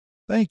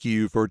Thank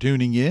you for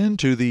tuning in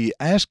to the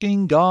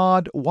Asking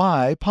God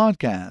Why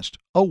podcast,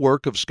 a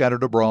work of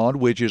Scattered Abroad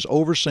which is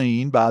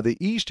overseen by the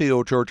East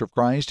Hill Church of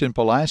Christ in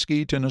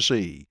Pulaski,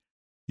 Tennessee.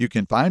 You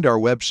can find our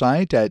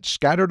website at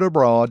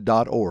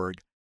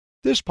scatteredabroad.org.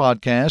 This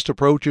podcast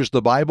approaches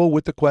the Bible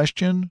with the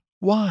question,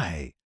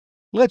 why?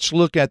 Let's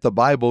look at the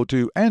Bible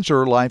to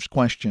answer life's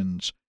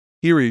questions.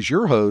 Here is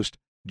your host,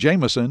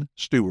 Jameson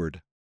Stewart.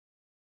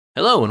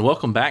 Hello, and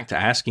welcome back to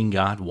Asking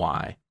God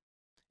Why.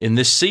 In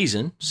this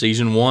season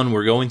 1,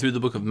 we're going through the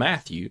book of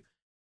Matthew,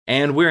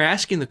 and we're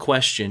asking the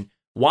question,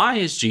 why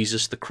is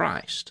Jesus the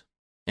Christ?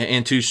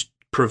 And to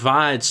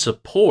provide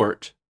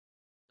support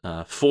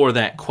for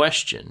that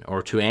question,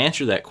 or to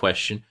answer that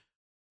question,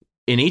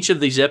 in each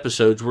of these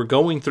episodes, we're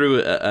going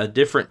through a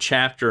different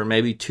chapter, or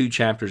maybe 2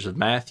 chapters of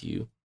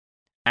Matthew,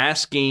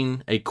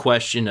 asking a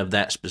question of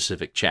that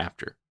specific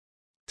chapter.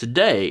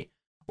 Today,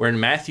 we're in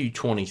Matthew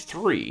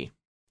 23,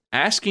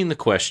 asking the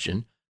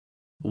question,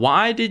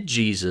 why did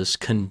Jesus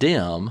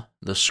condemn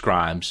the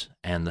scribes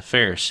and the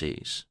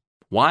Pharisees?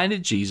 Why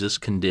did Jesus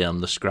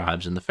condemn the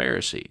scribes and the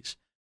Pharisees?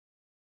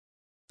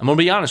 I'm going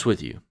to be honest with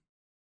you.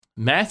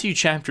 Matthew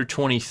chapter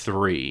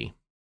 23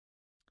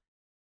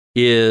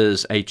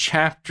 is a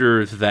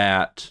chapter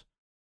that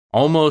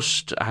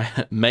almost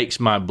makes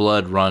my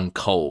blood run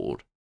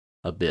cold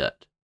a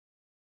bit.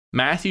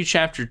 Matthew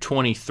chapter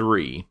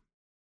 23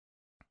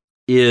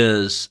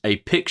 is a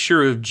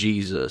picture of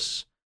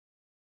Jesus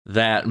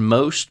that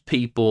most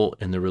people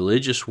in the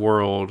religious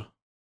world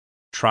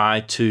try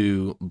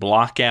to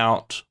block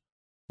out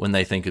when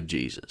they think of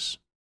Jesus.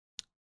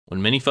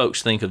 When many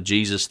folks think of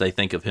Jesus, they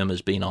think of him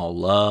as being all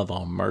love,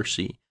 all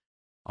mercy,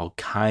 all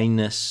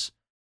kindness,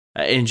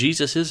 and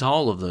Jesus is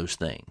all of those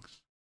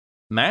things.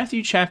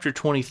 Matthew chapter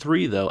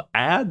 23, though,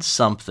 adds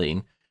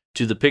something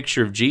to the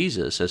picture of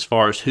Jesus as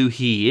far as who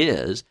he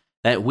is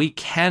that we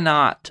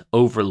cannot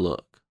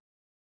overlook.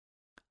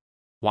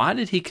 Why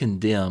did he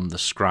condemn the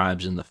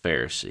scribes and the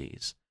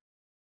Pharisees?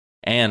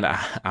 And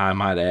I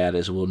might add,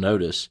 as we'll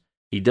notice,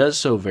 he does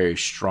so very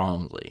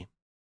strongly.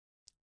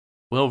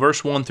 Well,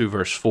 verse 1 through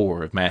verse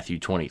 4 of Matthew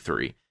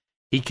 23,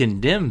 he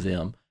condemned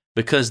them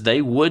because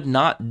they would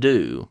not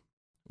do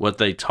what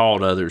they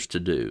taught others to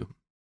do.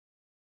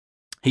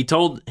 He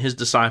told his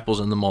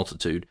disciples and the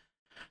multitude,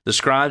 the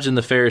scribes and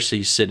the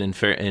Pharisees sit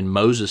in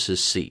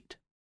Moses' seat.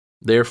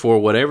 Therefore,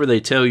 whatever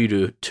they tell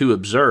you to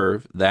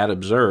observe, that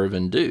observe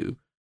and do.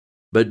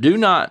 But do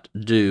not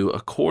do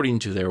according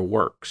to their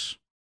works,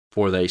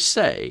 for they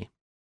say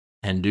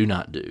and do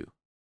not do.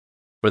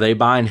 For they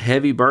bind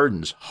heavy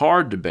burdens,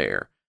 hard to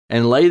bear,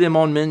 and lay them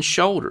on men's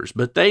shoulders,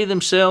 but they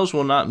themselves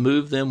will not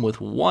move them with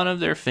one of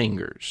their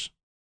fingers.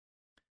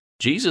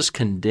 Jesus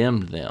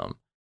condemned them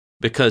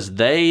because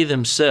they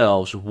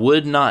themselves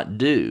would not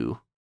do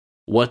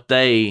what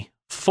they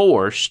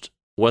forced,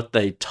 what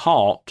they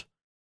taught,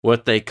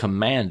 what they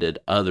commanded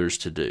others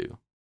to do.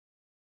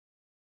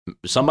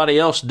 Somebody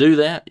else do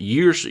that.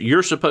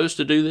 You're supposed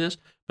to do this,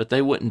 but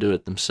they wouldn't do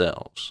it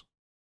themselves.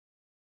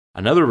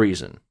 Another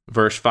reason,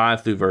 verse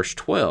 5 through verse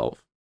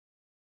 12,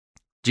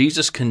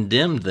 Jesus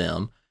condemned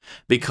them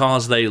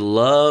because they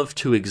love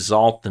to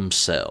exalt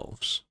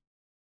themselves.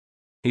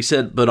 He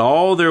said, but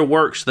all their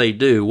works they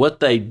do, what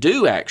they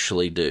do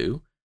actually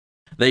do,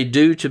 they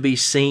do to be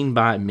seen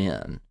by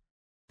men.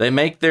 They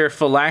make their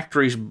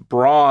phylacteries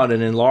broad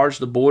and enlarge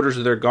the borders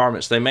of their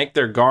garments. They make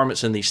their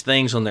garments and these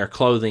things on their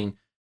clothing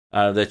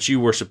that you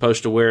were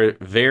supposed to wear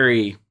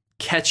very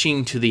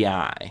catching to the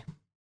eye.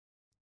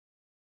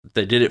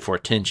 They did it for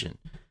attention.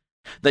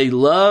 They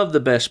love the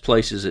best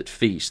places at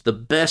feasts, the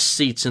best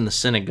seats in the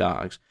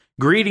synagogues,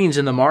 greetings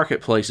in the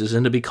marketplaces,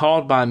 and to be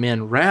called by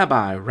men,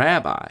 Rabbi,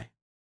 Rabbi.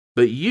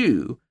 But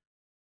you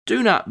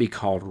do not be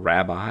called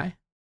Rabbi,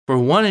 for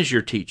one is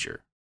your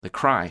teacher, the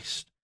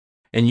Christ,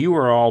 and you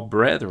are all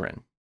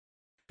brethren.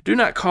 Do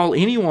not call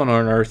anyone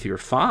on earth your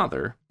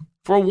father,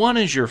 for one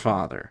is your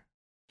Father,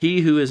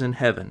 he who is in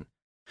heaven.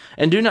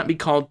 And do not be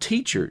called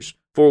teachers,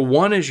 for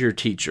one is your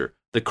teacher,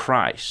 the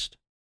Christ.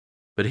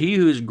 But he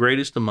who is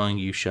greatest among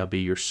you shall be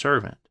your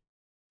servant.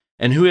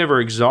 And whoever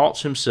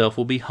exalts himself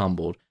will be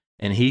humbled,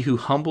 and he who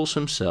humbles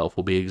himself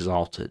will be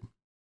exalted.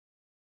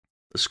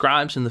 The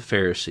scribes and the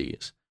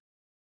Pharisees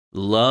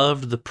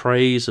loved the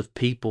praise of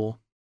people.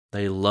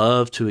 They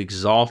loved to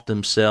exalt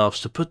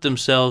themselves, to put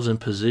themselves in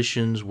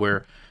positions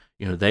where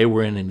they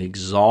were in an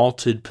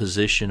exalted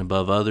position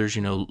above others.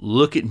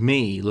 Look at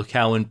me. Look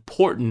how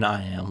important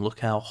I am. Look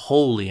how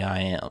holy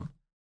I am.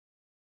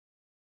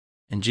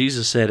 And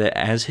Jesus said,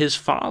 as his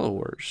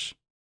followers,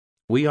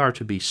 we are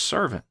to be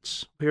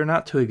servants. We are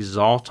not to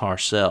exalt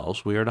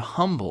ourselves. We are to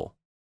humble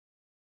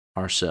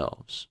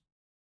ourselves.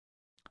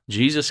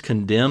 Jesus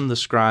condemned the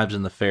scribes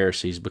and the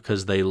Pharisees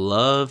because they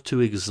love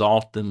to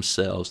exalt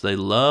themselves. They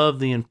love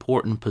the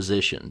important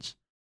positions.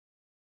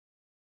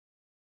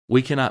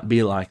 We cannot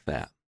be like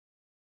that.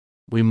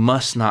 We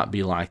must not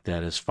be like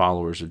that as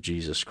followers of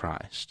Jesus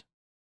Christ.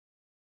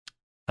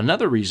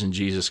 Another reason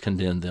Jesus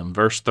condemned them,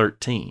 verse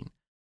 13,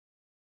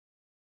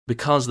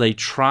 because they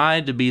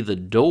tried to be the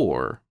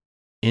door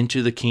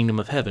into the kingdom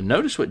of heaven.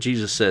 Notice what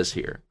Jesus says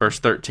here, verse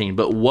 13.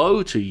 But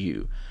woe to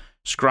you,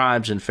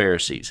 scribes and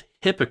Pharisees,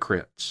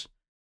 hypocrites,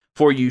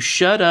 for you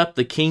shut up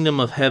the kingdom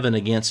of heaven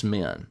against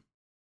men.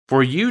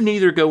 For you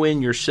neither go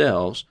in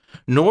yourselves,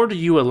 nor do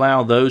you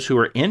allow those who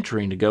are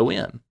entering to go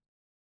in.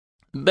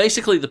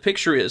 Basically, the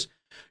picture is,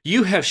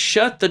 you have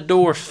shut the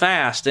door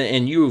fast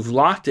and you've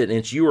locked it,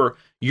 and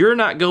you're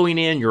not going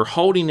in, you're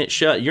holding it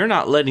shut, you're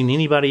not letting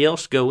anybody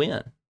else go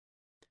in.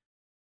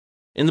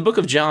 In the book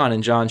of John,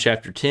 in John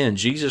chapter 10,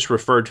 Jesus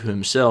referred to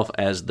himself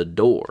as the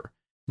door.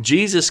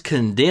 Jesus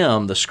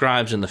condemned the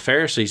scribes and the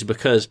Pharisees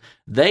because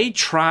they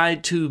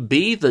tried to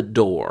be the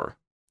door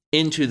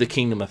into the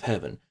kingdom of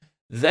heaven.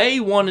 They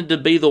wanted to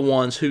be the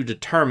ones who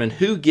determine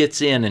who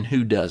gets in and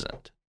who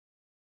doesn't.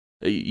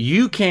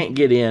 You can't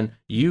get in,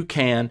 you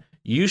can.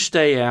 You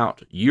stay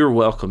out, you're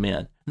welcome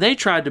in. They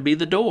tried to be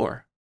the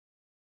door.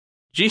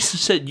 Jesus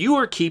said, you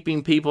are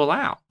keeping people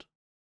out.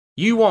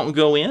 You won't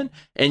go in,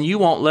 and you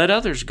won't let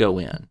others go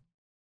in.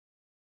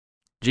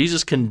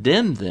 Jesus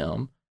condemned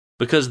them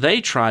because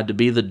they tried to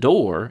be the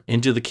door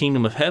into the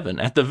kingdom of heaven.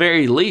 At the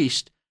very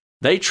least,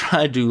 they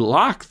tried to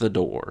lock the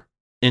door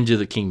into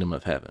the kingdom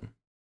of heaven.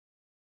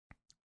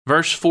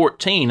 Verse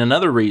 14,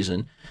 another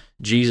reason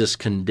Jesus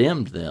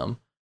condemned them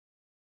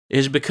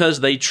is because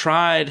they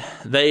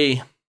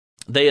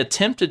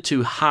attempted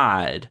to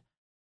hide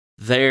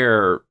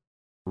their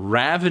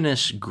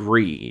ravenous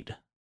greed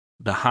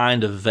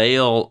behind a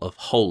veil of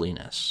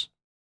holiness.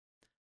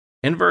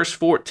 In verse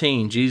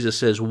 14, Jesus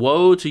says,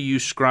 woe to you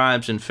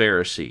scribes and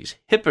Pharisees,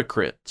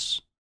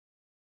 hypocrites,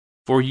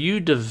 for you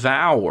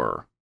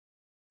devour.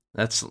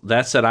 That's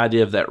that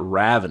idea of that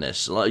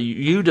ravenous.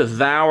 You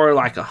devour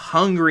like a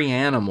hungry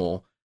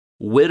animal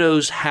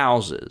widows'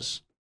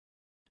 houses,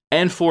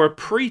 and for a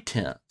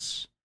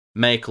pretense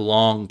make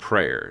long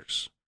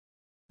prayers.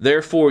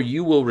 Therefore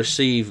you will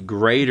receive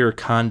greater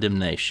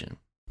condemnation.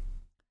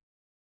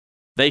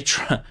 They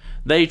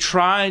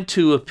tried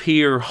to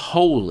appear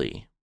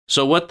holy.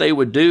 So what they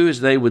would do is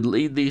they would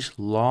lead these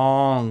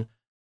long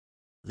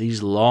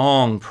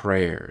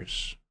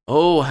prayers.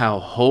 Oh, how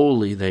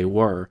holy they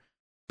were.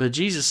 But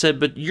Jesus said,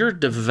 but you're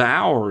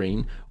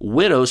devouring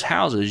widows'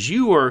 houses.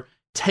 You are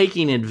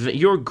taking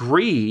your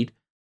greed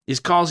is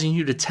causing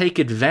you to take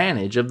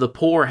advantage of the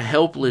poor,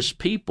 helpless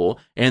people,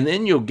 and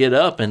then you'll get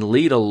up and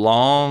lead a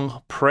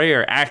long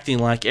prayer acting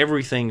like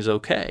everything's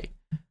okay.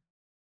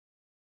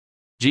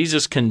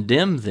 Jesus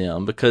condemned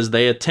them because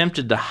they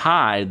attempted to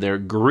hide their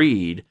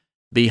greed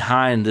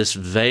behind this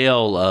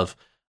veil of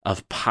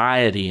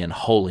piety and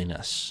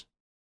holiness.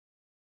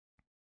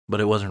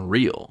 But it wasn't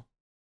real.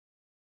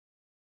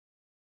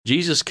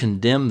 Jesus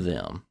condemned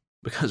them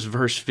because,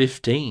 verse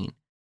 15,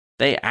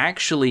 they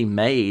actually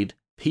made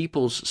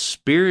people's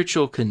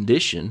spiritual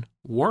condition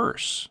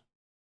worse.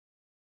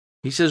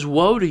 He says,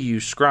 woe to you,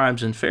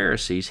 scribes and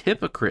Pharisees,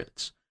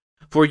 hypocrites,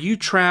 for you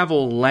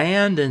travel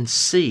land and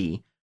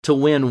sea to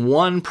win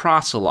one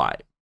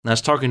proselyte.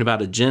 That's talking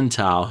about a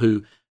Gentile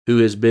who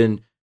has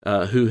been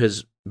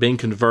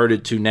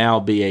converted to now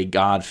be a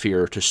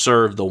God-fearer, to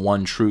serve the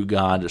one true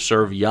God, to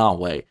serve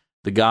Yahweh,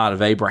 the God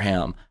of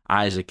Abraham,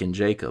 Isaac, and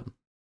Jacob.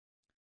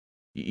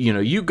 You know,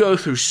 you go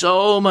through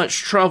so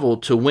much trouble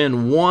to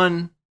win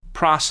one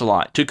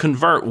proselyte, to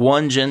convert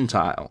one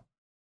Gentile.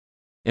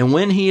 And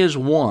when he is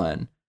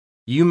won,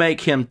 you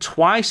make him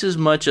twice as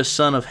much a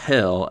son of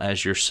hell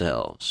as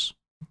yourselves.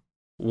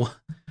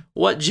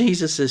 What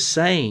Jesus is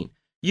saying,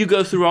 you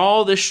go through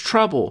all this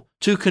trouble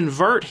to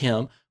convert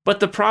him, but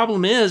the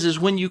problem is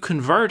when you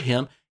convert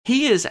him,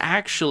 he is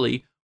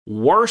actually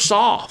worse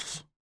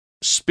off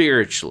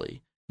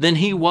spiritually than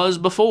he was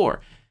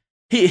before.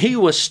 He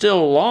was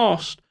still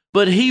lost,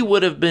 but he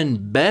would have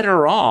been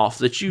better off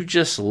that you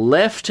just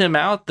left him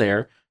out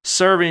there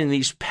serving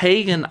these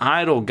pagan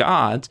idol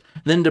gods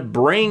than to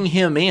bring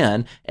him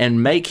in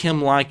and make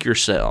him like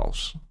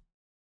yourselves.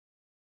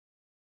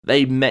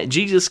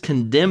 Jesus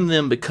condemned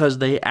them because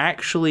they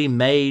actually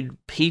made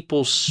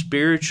people's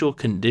spiritual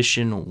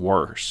condition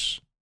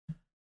worse.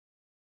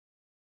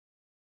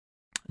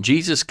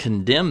 Jesus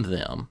condemned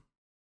them,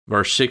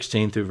 verse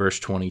 16 through verse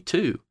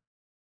 22,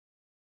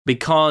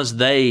 because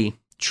they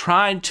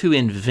tried to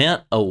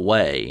invent a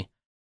way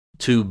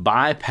to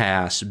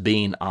bypass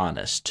being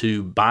honest,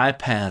 to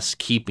bypass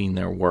keeping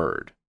their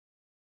word.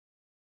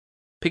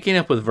 Picking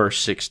up with verse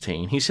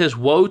 16, he says,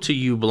 woe to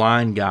you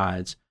blind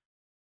guides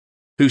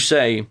who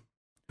say,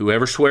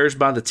 whoever swears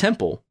by the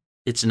temple,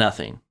 it's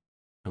nothing.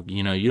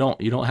 You know, you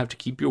don't have to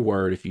keep your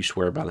word if you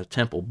swear by the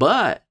temple,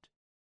 but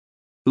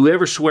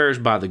whoever swears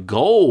by the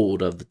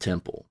gold of the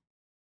temple,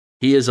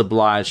 he is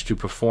obliged to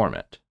perform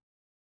it.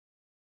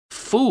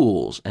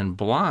 Fools and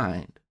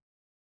blind,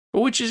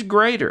 for which is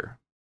greater,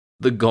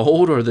 the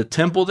gold or the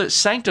temple that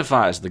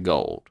sanctifies the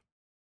gold?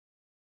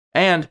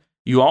 And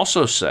you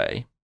also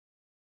say,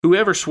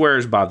 whoever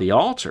swears by the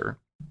altar,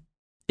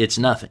 it's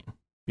nothing.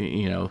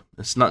 You know,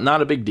 it's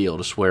not a big deal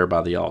to swear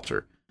by the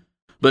altar.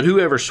 But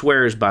whoever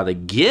swears by the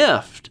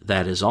gift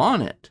that is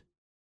on it,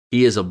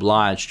 he is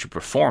obliged to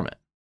perform it.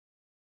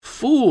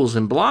 Fools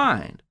and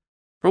blind,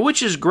 For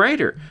which is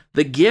greater,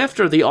 the gift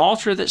or the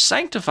altar that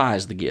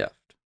sanctifies the gift?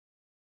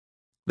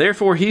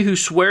 Therefore, he who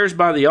swears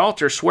by the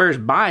altar swears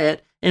by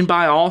it and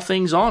by all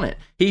things on it.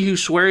 He who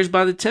swears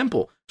by the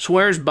temple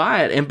swears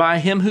by it and by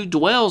him who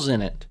dwells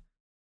in it.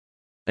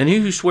 And he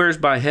who swears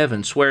by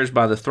heaven swears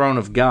by the throne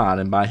of God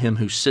and by him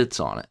who sits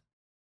on it.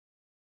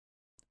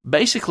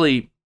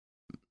 Basically,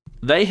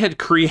 they had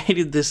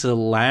created this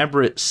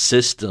elaborate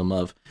system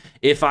of,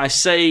 if I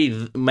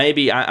say,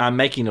 maybe I'm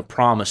making a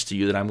promise to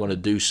you that I'm going to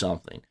do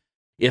something.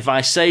 If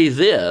I say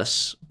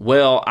this,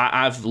 well,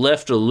 I've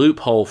left a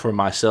loophole for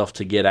myself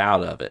to get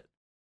out of it.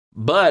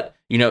 But,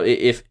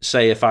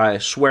 if I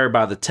swear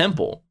by the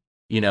temple,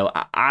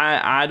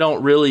 I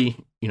don't really,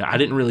 I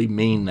didn't really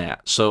mean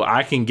that. So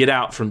I can get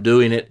out from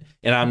doing it,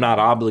 and I'm not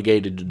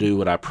obligated to do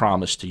what I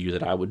promised to you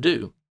that I would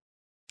do.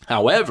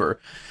 However,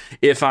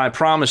 if I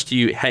promise to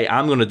you, hey,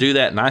 I'm going to do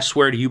that, and I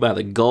swear to you by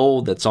the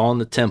gold that's on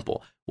the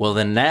temple, well,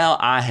 then now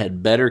I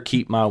had better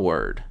keep my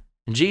word.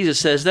 And Jesus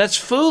says that's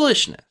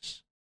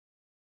foolishness.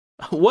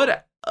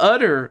 What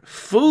utter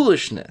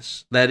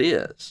foolishness that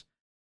is.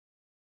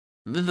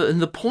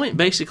 The point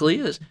basically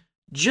is,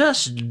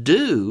 just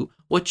do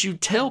what you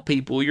tell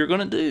people you're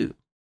going to do.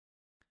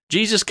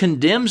 Jesus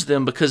condemns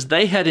them because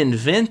they had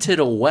invented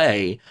a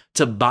way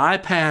to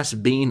bypass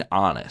being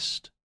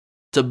honest,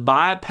 to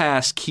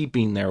bypass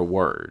keeping their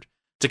word,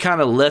 to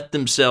kind of let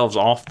themselves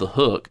off the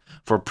hook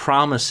for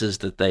promises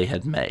that they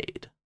had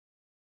made.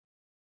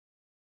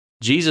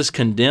 Jesus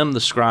condemned the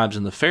scribes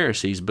and the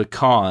Pharisees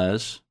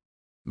because,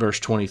 verse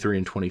 23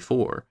 and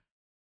 24,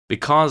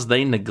 because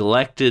they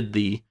neglected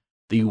the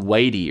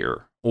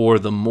weightier or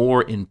the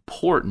more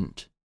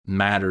important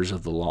matters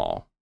of the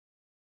law.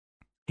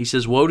 He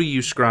says, "Woe to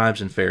you, scribes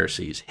and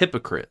Pharisees,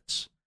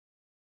 hypocrites!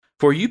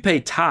 For you pay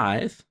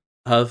tithe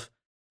of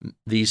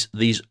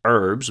these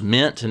herbs,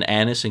 mint and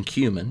anise and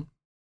cumin,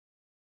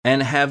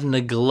 and have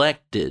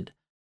neglected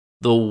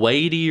the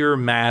weightier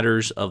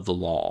matters of the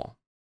law,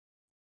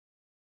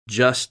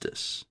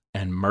 justice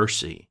and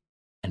mercy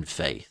and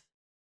faith.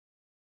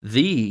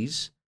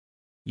 These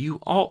you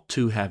ought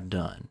to have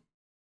done,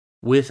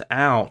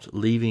 without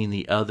leaving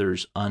the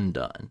others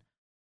undone.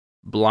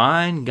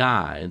 Blind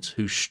guides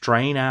who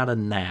strain out a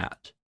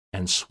gnat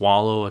and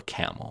swallow a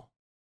camel."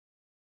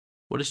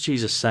 What is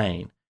Jesus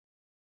saying?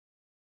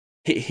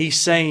 He's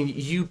saying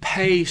you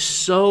pay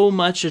so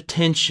much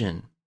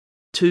attention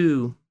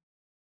to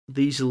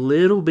these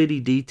little bitty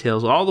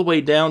details, all the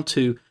way down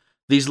to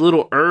these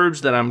little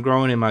herbs that I'm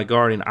growing in my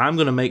garden. I'm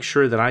going to make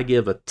sure that I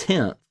give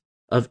 1/10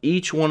 of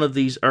each one of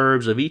these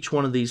herbs, of each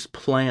one of these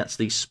plants,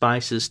 these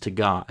spices to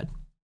God.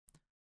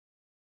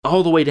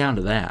 All the way down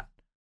to that.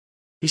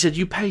 He said,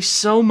 you pay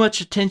so much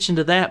attention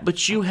to that,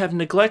 but you have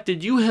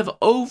neglected, you have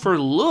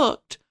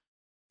overlooked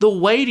the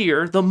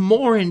weightier, the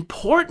more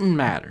important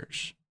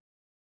matters.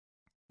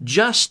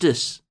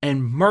 Justice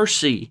and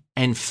mercy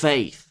and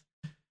faith.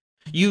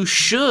 You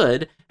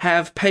should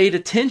have paid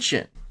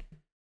attention.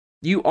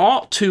 You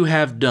ought to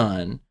have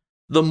done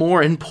the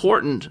more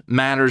important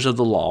matters of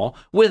the law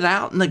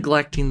without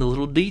neglecting the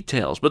little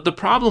details. But the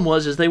problem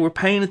was they were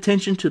paying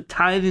attention to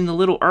tithing the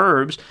little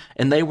herbs,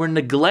 and they were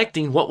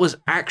neglecting what was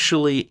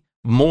actually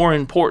more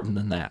important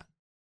than that.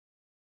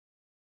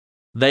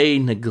 They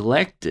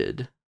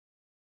neglected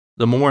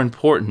the more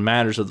important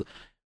matters of the...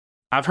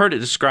 I've heard it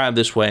described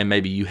this way, and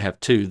maybe you have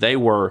too. They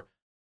were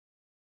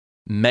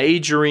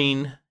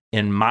majoring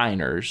in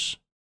minors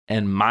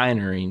and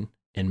minoring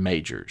in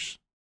majors.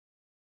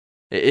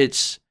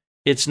 It's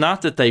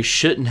not that they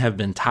shouldn't have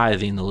been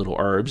tithing the little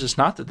herbs. It's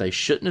not that they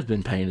shouldn't have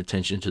been paying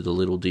attention to the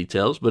little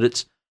details, but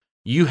it's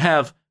you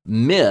have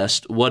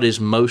missed what is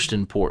most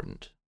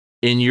important.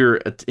 In your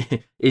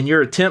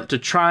attempt to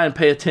try and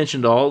pay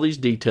attention to all these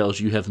details,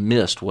 you have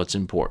missed what's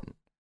important.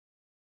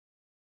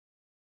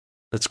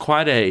 That's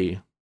quite a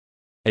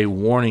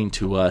warning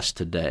to us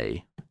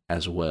today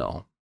as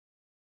well.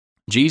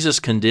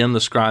 Jesus condemned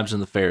the scribes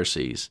and the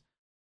Pharisees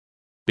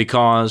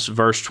because,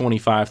 verse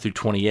 25 through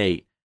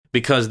 28,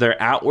 because their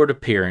outward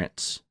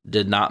appearance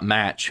did not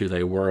match who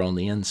they were on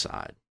the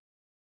inside.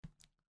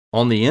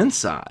 On the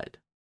inside,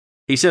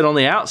 he said, on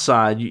the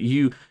outside,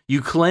 you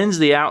cleanse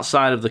the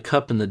outside of the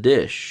cup and the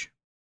dish.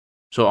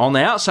 So on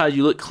the outside,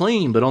 you look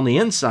clean, but on the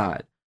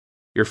inside,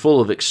 you're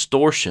full of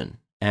extortion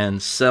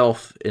and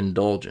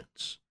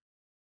self-indulgence.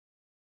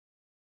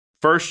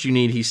 First, you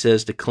need, he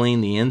says, to clean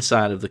the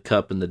inside of the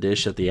cup and the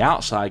dish, that the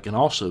outside can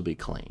also be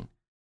clean.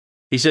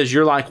 He says,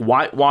 you're like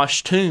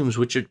whitewashed tombs,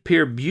 which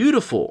appear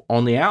beautiful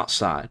on the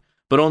outside,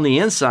 but on the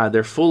inside,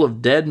 they're full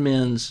of dead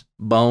men's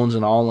bones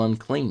and all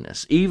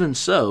uncleanness. Even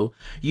so,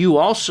 you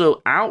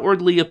also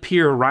outwardly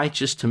appear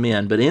righteous to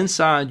men, but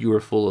inside you are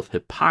full of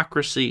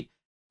hypocrisy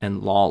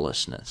and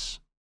lawlessness.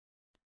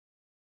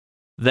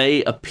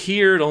 They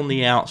appeared on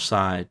the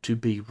outside to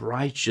be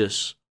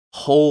righteous,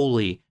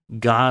 holy,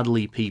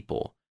 godly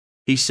people.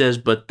 He says,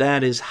 but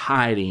that is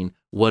hiding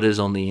what is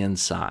on the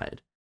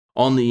inside.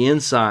 On the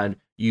inside,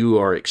 you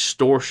are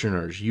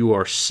extortioners. You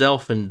are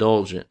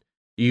self-indulgent.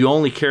 You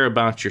only care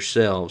about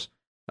yourselves.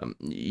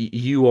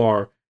 You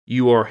are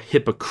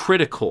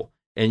hypocritical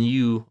and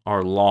you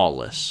are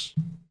lawless.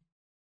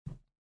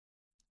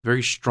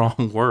 Very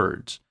strong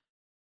words.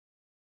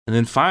 And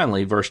then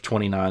finally, verse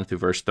 29 through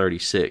verse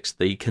 36,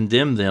 they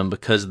condemned them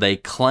because they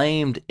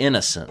claimed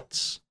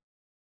innocence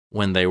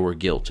when they were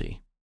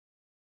guilty.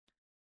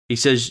 He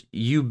says,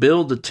 you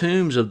build the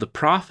tombs of the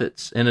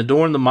prophets and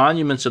adorn the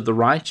monuments of the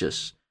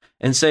righteous,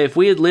 and say, if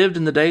we had lived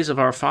in the days of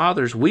our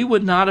fathers, we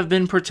would not have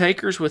been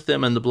partakers with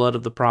them in the blood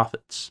of the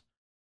prophets.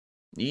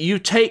 You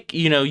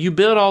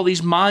build all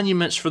these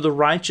monuments for the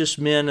righteous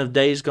men of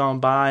days gone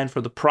by and for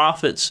the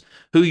prophets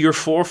who your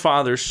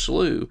forefathers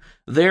slew.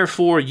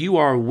 Therefore, you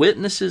are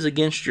witnesses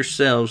against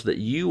yourselves that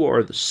you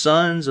are the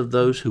sons of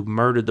those who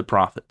murdered the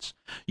prophets.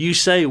 You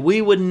say, we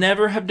would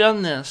never have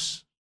done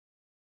this.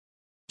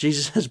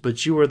 Jesus says,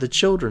 but you are the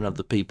children of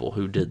the people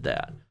who did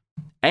that.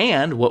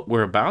 And what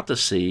we're about to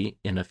see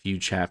in a few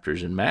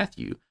chapters in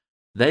Matthew,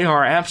 they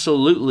are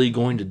absolutely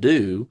going to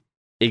do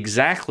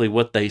exactly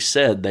what they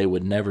said they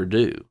would never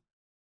do.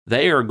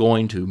 They are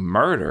going to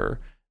murder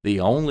the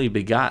only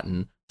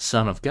begotten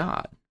Son of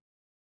God.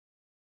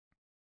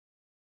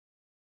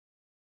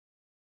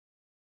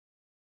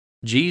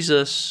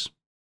 Jesus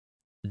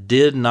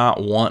did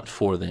not want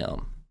for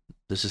them,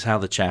 this is how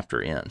the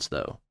chapter ends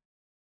though,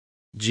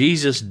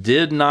 Jesus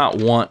did not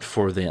want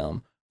for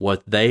them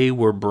what they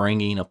were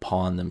bringing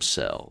upon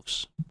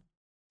themselves.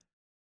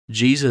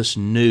 Jesus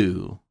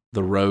knew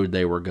the road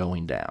they were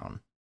going down,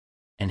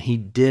 and he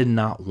did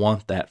not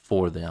want that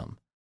for them.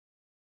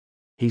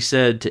 He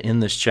said to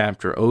end this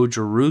chapter, O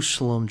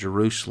Jerusalem,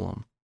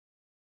 Jerusalem,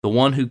 the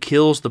one who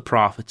kills the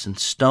prophets and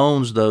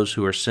stones those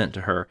who are sent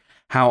to her,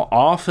 how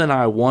often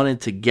I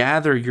wanted to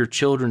gather your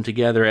children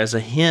together as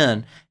a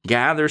hen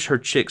gathers her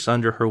chicks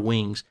under her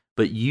wings,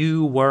 but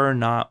you were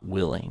not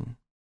willing.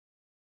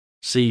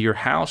 See, your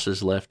house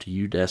is left to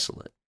you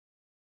desolate.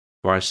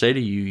 For I say to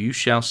you, you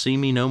shall see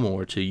me no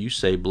more till you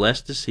say,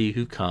 blessed is he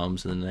who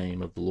comes in the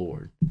name of the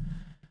Lord.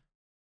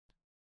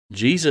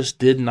 Jesus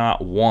did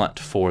not want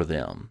for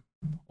them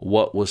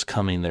what was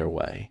coming their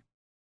way,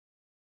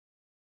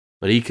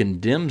 but he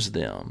condemns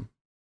them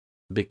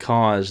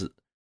because,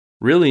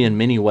 really in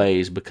many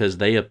ways, because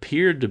they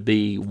appeared to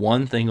be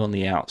one thing on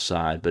the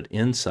outside, but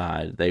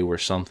inside they were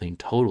something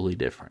totally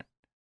different.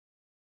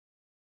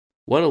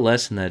 What a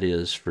lesson that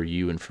is for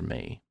you and for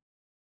me.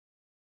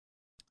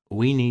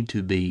 We need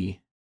to be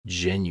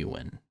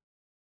genuine.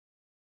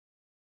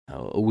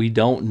 We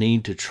don't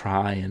need to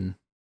try and,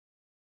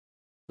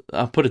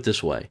 I'll put it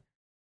this way.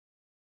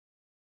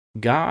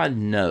 God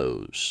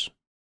knows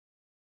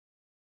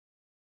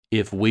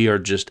if we are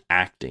just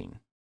acting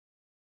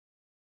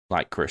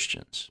like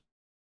Christians.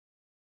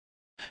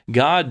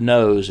 God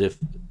knows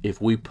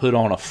if we put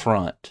on a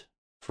front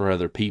for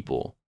other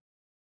people,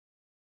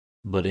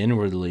 but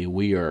inwardly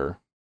we are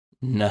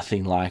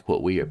nothing like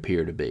what we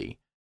appear to be.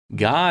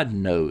 God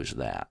knows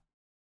that.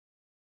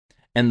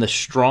 And the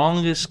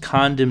strongest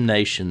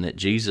condemnation that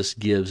Jesus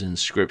gives in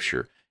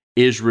Scripture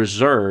is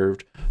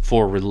reserved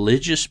for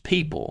religious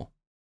people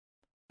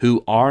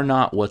who are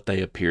not what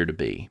they appear to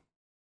be.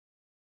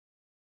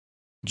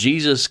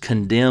 Jesus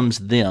condemns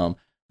them.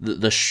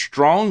 The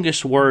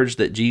strongest words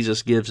that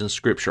Jesus gives in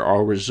Scripture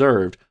are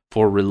reserved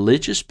for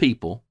religious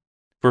people,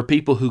 for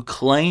people who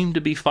claim to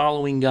be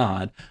following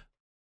God,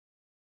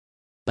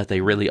 but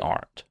they really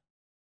aren't.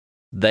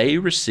 They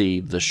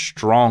receive the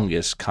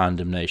strongest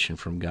condemnation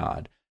from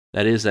God.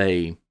 That is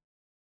a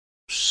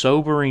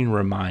sobering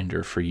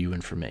reminder for you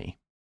and for me.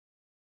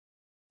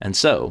 And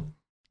so,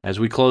 as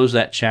we close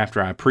that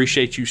chapter, I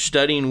appreciate you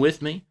studying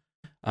with me.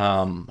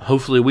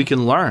 Hopefully we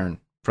can learn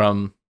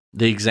from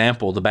the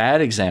example, the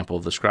bad example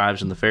of the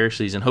scribes and the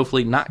Pharisees, and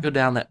hopefully not go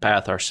down that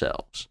path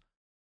ourselves.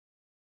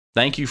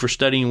 Thank you for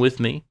studying with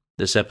me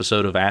this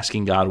episode of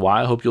Asking God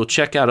Why. I hope you'll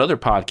check out other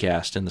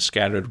podcasts in the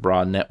Scattered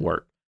Abroad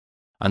Network.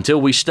 Until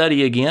we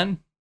study again,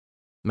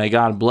 may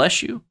God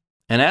bless you,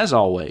 and as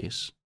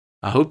always,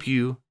 I hope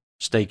you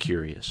stay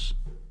curious.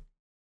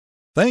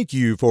 Thank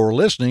you for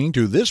listening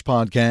to this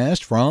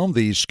podcast from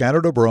the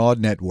Scattered Abroad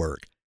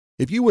Network.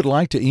 If you would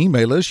like to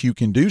email us, you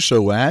can do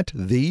so at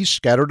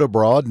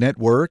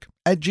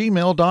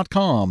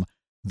thescatteredabroadnetwork@gmail.com.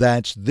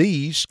 That's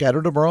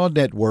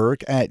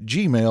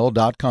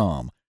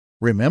thescatteredabroadnetwork@gmail.com.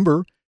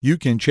 Remember, you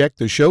can check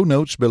the show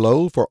notes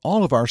below for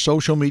all of our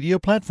social media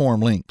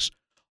platform links.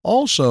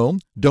 Also,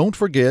 don't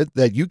forget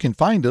that you can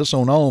find us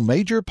on all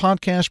major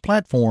podcast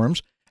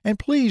platforms, and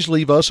please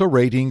leave us a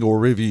rating or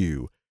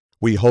review.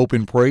 We hope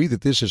and pray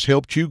that this has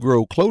helped you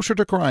grow closer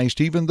to Christ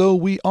even though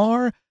we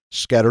are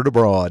scattered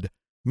abroad.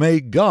 May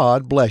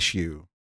God bless you.